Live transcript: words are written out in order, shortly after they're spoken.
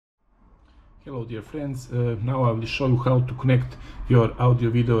Hello dear friends, now I will show you how to connect your audio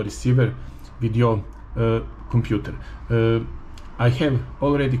video receiver with your computer. I have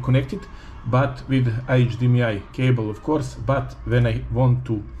already connected, but with HDMI cable of course, but when I want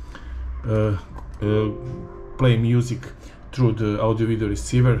to play music through the audio video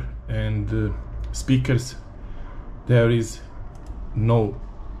receiver and speakers, there is no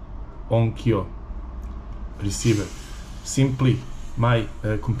onkyo receiver. Simply my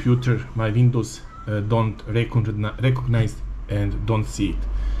computer, my Windows don't recognize and don't see it.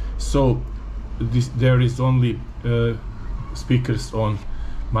 So there is only speakers on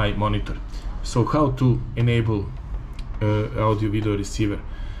my monitor. So how to enable audio video receiver?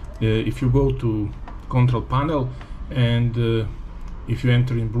 If you go to control panel and if you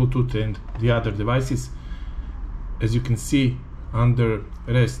enter in Bluetooth and the other devices, as you can see under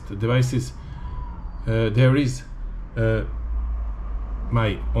rest devices, there is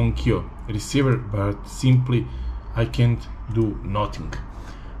my onkyo receiver, but simply I can't do nothing.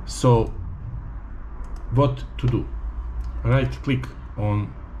 So what to do? Right click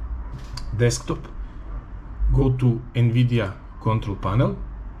on desktop, go to nvidia control panel.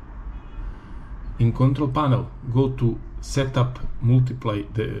 In control panel, go to setup multiply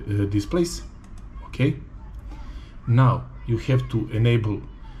displays. Okay, now you have to enable,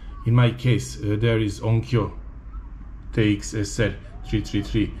 in my case there is onkyo TX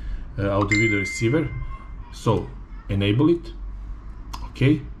SR333 audio video receiver, so enable it.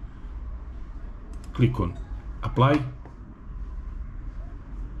 Okay, click on apply.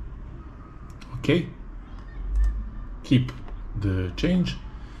 Okay, keep the change,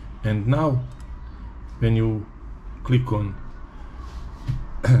 and now when you click on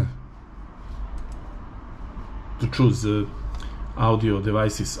to choose audio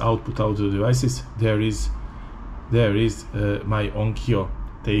devices, output audio devices, there is my onkyo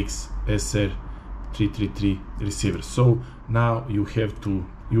TX SR333 receiver. So now you have to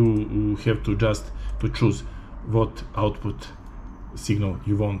just to choose what output signal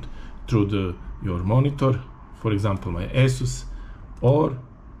you want through your monitor, for example my Asus, or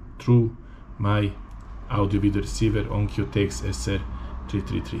through my audio video receiver onkyo TX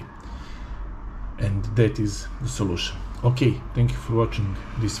SR333, and that is the solution. Okay, thank you for watching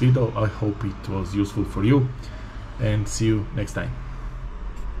this video. I hope it was useful for you, and see you next time.